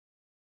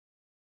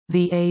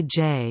The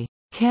A.J.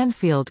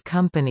 Canfield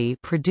Company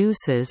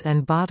produces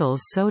and bottles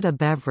soda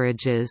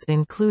beverages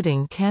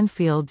including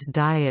Canfield's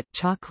Diet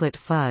Chocolate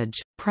Fudge,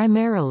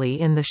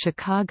 primarily in the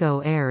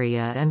Chicago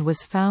area, and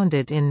was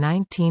founded in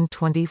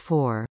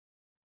 1924.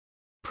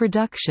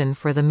 Production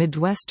for the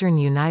Midwestern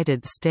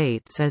United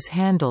States is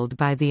handled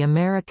by the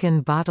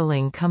American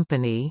Bottling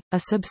Company, a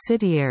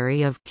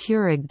subsidiary of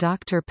Keurig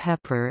Dr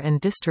Pepper, and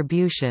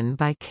distribution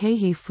by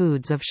KeHE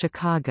Foods of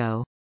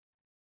Chicago.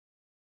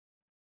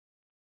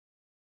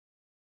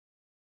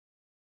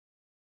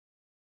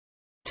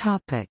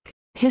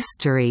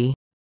 History.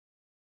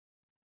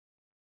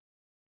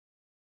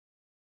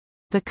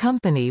 The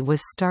company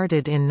was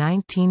started in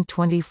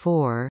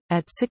 1924,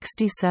 at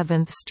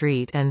 67th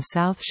Street and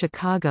South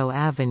Chicago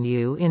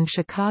Avenue in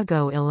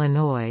Chicago,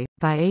 Illinois,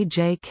 by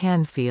A.J.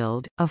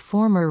 Canfield, a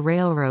former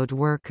railroad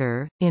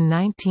worker. In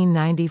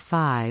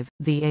 1995,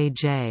 the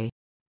A.J.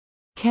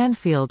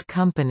 Canfield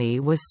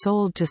Company was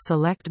sold to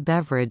Select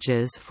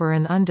Beverages for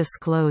an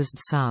undisclosed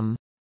sum.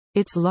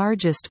 Its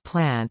largest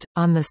plant,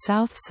 on the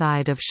south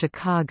side of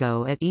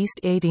Chicago at East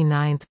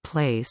 89th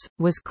Place,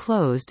 was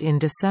closed in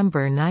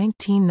December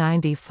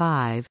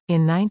 1995.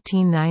 In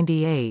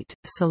 1998,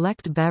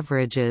 Select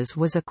Beverages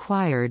was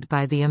acquired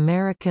by the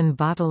American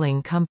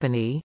Bottling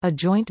Company, a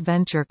joint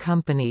venture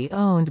company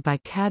owned by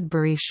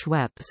Cadbury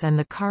Schweppes and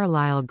the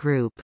Carlyle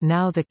Group,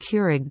 now the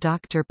Keurig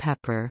Dr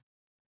Pepper.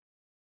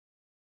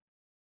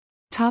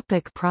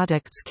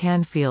 Products.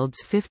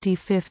 Canfield's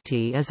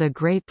 50/50 is a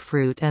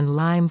grapefruit and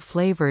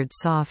lime-flavored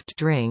soft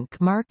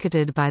drink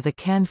marketed by the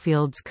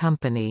Canfields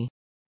Company.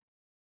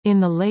 In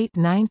the late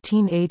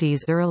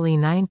 1980s early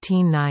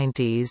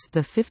 1990s the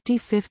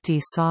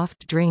 50/50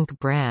 soft drink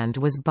brand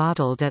was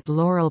bottled at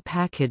Laurel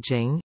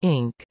Packaging,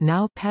 Inc.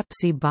 now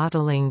Pepsi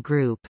Bottling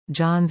Group,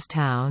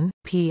 Johnstown,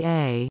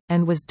 PA,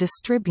 and was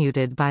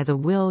distributed by the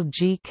Will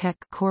G. Keck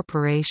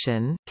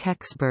Corporation,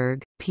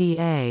 Kecksburg,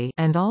 PA,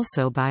 and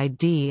also by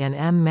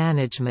D&M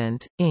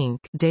Management, Inc.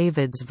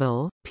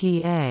 Davidsville,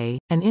 PA,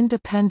 an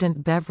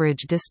independent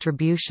beverage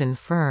distribution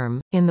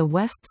firm, in the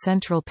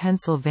west-central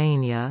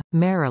Pennsylvania,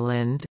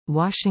 Maryland,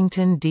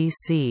 Washington,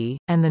 D.C.,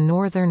 and the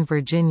Northern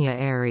Virginia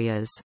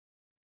areas.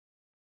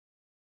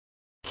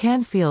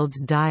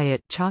 Canfield's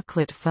Diet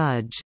Chocolate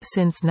Fudge,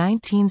 since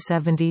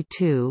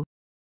 1972.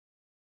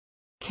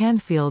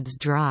 Canfield's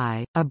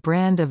Dry, a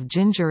brand of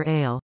ginger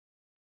ale.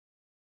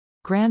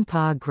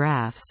 Grandpa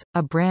Graff's,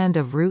 a brand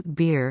of root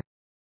beer.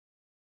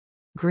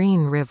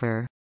 Green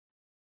River